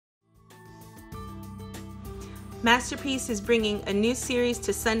Masterpiece is bringing a new series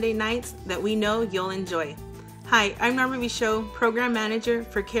to Sunday nights that we know you'll enjoy. Hi, I'm Norma Program Manager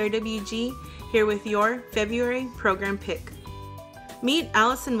for KRWG, here with your February program pick. Meet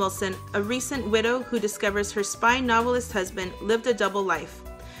Allison Wilson, a recent widow who discovers her spy novelist husband lived a double life.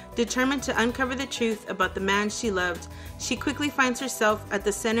 Determined to uncover the truth about the man she loved, she quickly finds herself at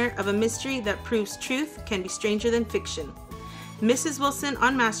the center of a mystery that proves truth can be stranger than fiction. Mrs. Wilson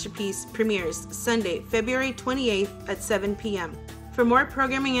on Masterpiece premieres Sunday, February 28th at 7 p.m. For more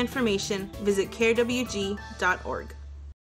programming information, visit krwg.org.